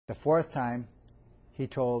The fourth time, he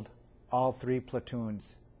told all 3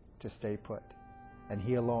 platoons to stay put, and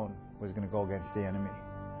he alone was going to go against the enemy.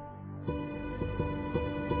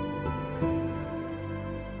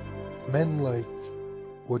 Men like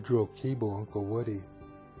Woodrow Keeble, Uncle Woody,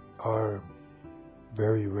 are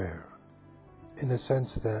very rare in the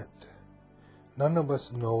sense that none of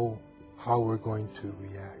us know how we're going to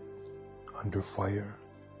react under fire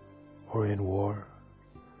or in war,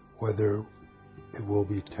 whether it will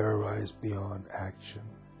be terrorized beyond action,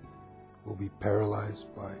 will be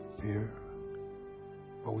paralyzed by fear.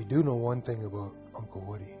 But we do know one thing about Uncle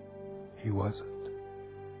Woody: he wasn't.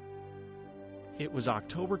 It was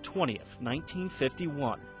October 20th,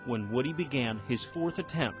 1951, when Woody began his 4th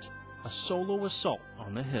attempt, a solo assault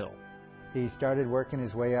on the hill. He started working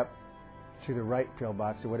his way up to the right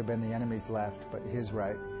pillbox. It would have been the enemy's left, but his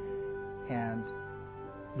right. And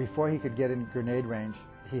before he could get in grenade range,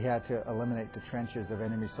 he had to eliminate the trenches of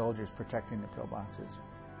enemy soldiers protecting the pillboxes.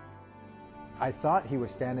 I thought he was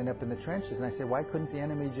standing up in the trenches, and I said, why couldn't the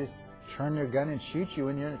enemy just turn their gun and shoot you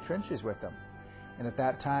when you're in the trenches with them? And at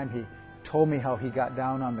that time, he told me how he got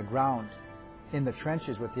down on the ground in the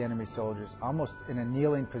trenches with the enemy soldiers, almost in a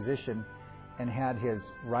kneeling position, and had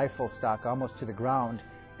his rifle stock almost to the ground,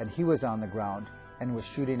 and he was on the ground and was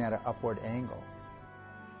shooting at an upward angle.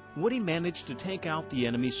 Woody managed to take out the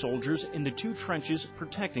enemy soldiers in the 2 trenches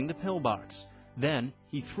protecting the pillbox. Then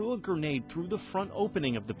he threw a grenade through the front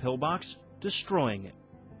opening of the pillbox, destroying it.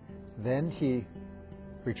 Then he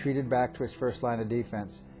retreated back to his first line of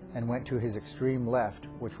defense and went to his extreme left,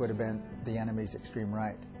 which would have been the enemy's extreme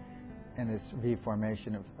right, in this V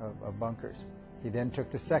formation of bunkers. He then took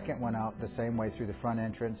the second one out the same way through the front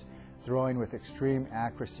entrance, throwing with extreme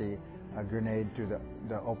accuracy a grenade through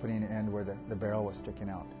the opening end where the barrel was sticking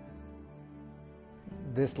out.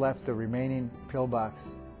 This left the remaining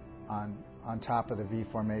pillbox on top of the V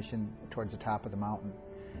formation towards the top of the mountain.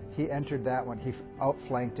 He entered that one, he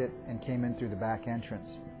outflanked it and came in through the back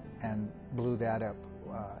entrance and blew that up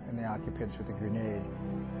in the occupants with a grenade.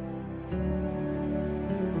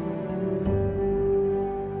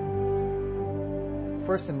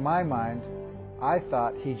 First in my mind, I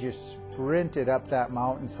thought he just sprinted up that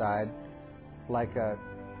mountainside like a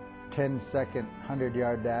 10-second,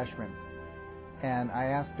 100-yard dashman. And I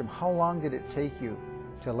asked him, how long did it take you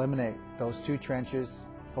to eliminate those 2 trenches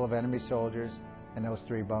full of enemy soldiers and those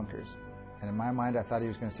 3 bunkers? And in my mind, I thought he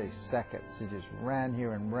was going to say seconds. He just ran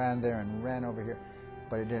here and ran there and ran over here.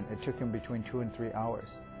 But it didn't. It took him between 2 and 3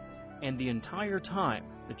 hours. And the entire time,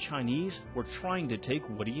 the Chinese were trying to take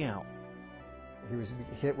Woody out. He was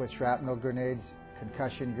hit with shrapnel grenades,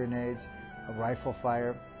 concussion grenades, a rifle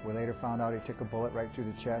fire. We later found out he took a bullet right through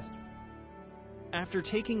the chest. After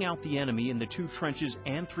taking out the enemy in the 2 trenches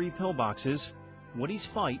and 3 pillboxes, Woody's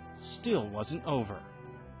fight still wasn't over.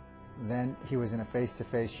 Then he was in a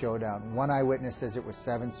face-to-face showdown. One eyewitness says it was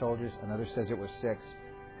 7 soldiers, another says it was 6,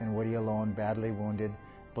 and Woody alone, badly wounded,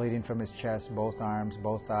 bleeding from his chest, both arms,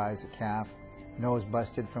 both thighs, a calf, nose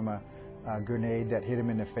busted from a grenade that hit him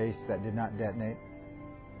in the face that did not detonate.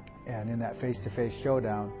 And in that face-to-face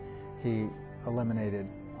showdown, he eliminated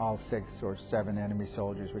all 6 or 7 enemy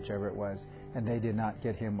soldiers, whichever it was, and they did not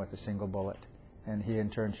get him with a single bullet. And he in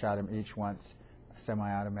turn shot him each once, a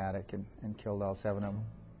semi-automatic, and killed all 7 of them.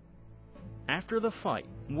 After the fight,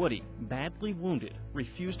 Woody, badly wounded,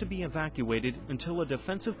 refused to be evacuated until a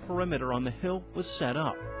defensive perimeter on the hill was set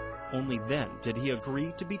up. Only then did he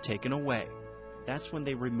agree to be taken away. That's when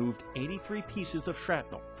they removed 83 pieces of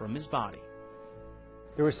shrapnel from his body.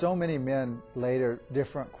 There were so many men later,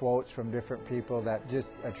 different quotes from different people that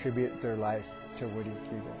just attribute their life to Woody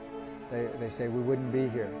Keeble. They say, we wouldn't be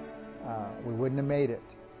here. We wouldn't have made it.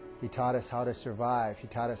 He taught us how to survive. He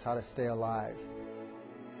taught us how to stay alive.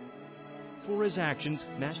 For his actions,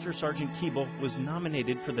 Master Sergeant Keeble was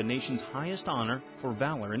nominated for the nation's highest honor for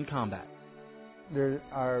valor in combat. There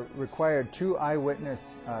are required 2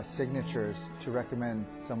 eyewitness signatures to recommend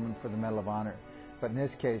someone for the Medal of Honor. But in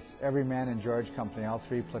this case, every man in George Company, all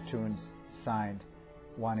 3 platoons, signed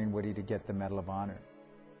wanting Woody to get the Medal of Honor.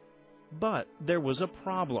 But there was a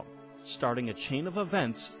problem, starting a chain of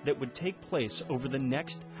events that would take place over the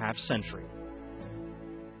next half-century.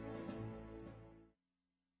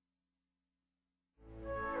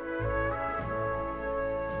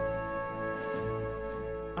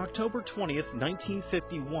 October 20th,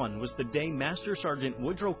 1951 was the day Master Sergeant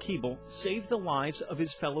Woodrow Keeble saved the lives of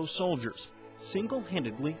his fellow soldiers,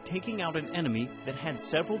 single-handedly taking out an enemy that had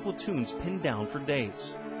several platoons pinned down for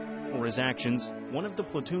days. For his actions, one of the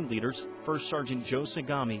platoon leaders, First Sergeant Joe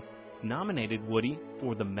Sagami, nominated Woody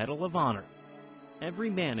for the Medal of Honor.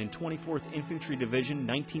 Every man in 24th Infantry Division,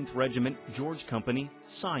 19th Regiment, George Company,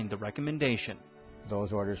 signed the recommendation.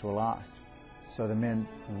 Those orders were lost. So the men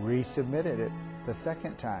resubmitted it the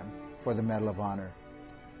second time for the Medal of Honor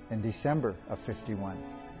in December of '51.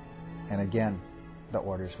 And again, the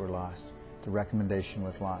orders were lost. The recommendation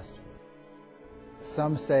was lost.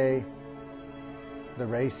 Some say the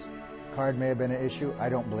race card may have been an issue. I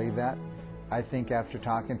don't believe that. I think after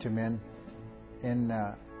talking to men in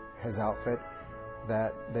his outfit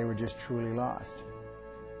that they were just truly lost.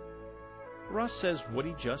 Russ says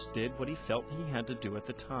Woody just did what he felt he had to do at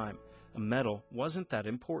the time. A medal wasn't that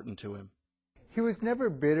important to him. He was never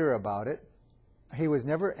bitter about it. He was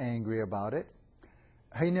never angry about it.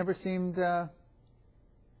 He never seemed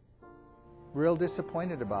real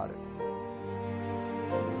disappointed about it.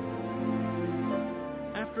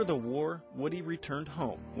 After the war, Woody returned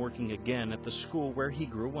home, working again at the school where he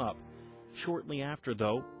grew up. Shortly after,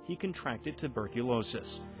 though, he contracted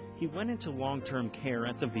tuberculosis. He went into long-term care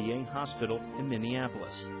at the VA hospital in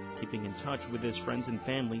Minneapolis, keeping in touch with his friends and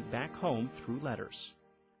family back home through letters.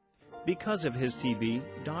 Because of his TB,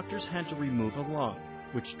 doctors had to remove a lung,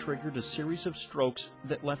 which triggered a series of strokes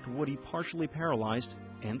that left Woody partially paralyzed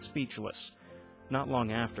and speechless. Not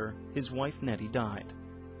long after, his wife Nettie died.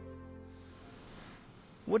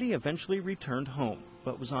 Woody eventually returned home,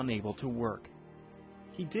 but was unable to work.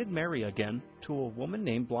 He did marry again to a woman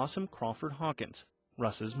named Blossom Crawford Hawkins,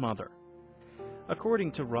 Russ's mother.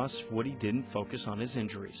 According to Russ, Woody didn't focus on his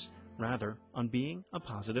injuries, rather on being a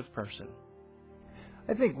positive person.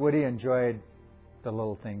 I think Woody enjoyed the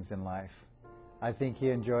little things in life. I think he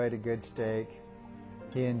enjoyed a good steak.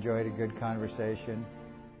 He enjoyed a good conversation.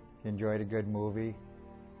 He enjoyed a good movie.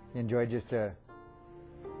 He enjoyed just a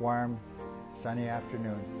warm, sunny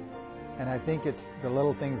afternoon. And I think it's the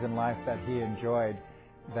little things in life that he enjoyed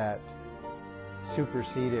that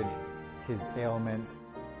superseded his ailments.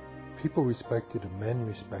 People respected him, men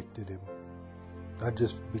respected him, not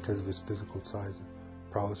just because of his physical size and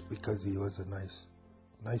prowess, because he was a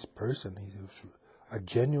nice person. He was a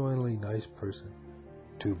genuinely nice person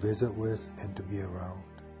to visit with and to be around.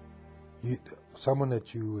 Someone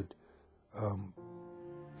that you would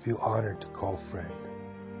feel honored to call friend,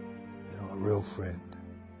 a real friend.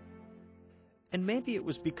 And maybe it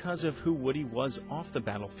was because of who Woody was off the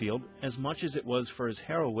battlefield, as much as it was for his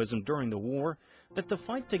heroism during the war, that the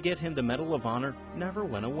fight to get him the Medal of Honor never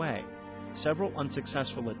went away. Several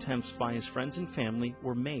unsuccessful attempts by his friends and family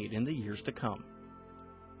were made in the years to come.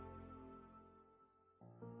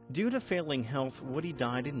 Due to failing health, Woody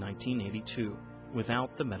died in 1982,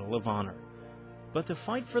 without the Medal of Honor. But the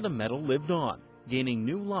fight for the medal lived on, gaining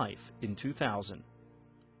new life in 2000.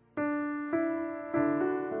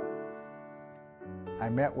 I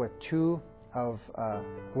met with two of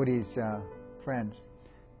Woody's friends.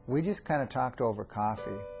 We just kind of talked over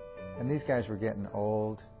coffee, and these guys were getting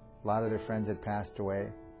old. A lot of their friends had passed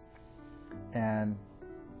away, and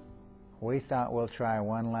we thought we'll try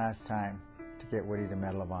one last time to get Woody the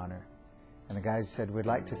Medal of Honor. And the guys said, we'd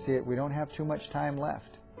like to see it. We don't have too much time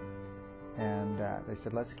left. And they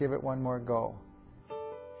said, let's give it one more go.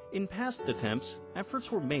 In past attempts,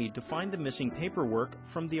 efforts were made to find the missing paperwork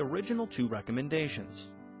from the original two recommendations.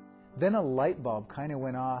 Then a light bulb kind of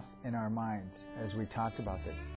went off in our minds as we talked about this.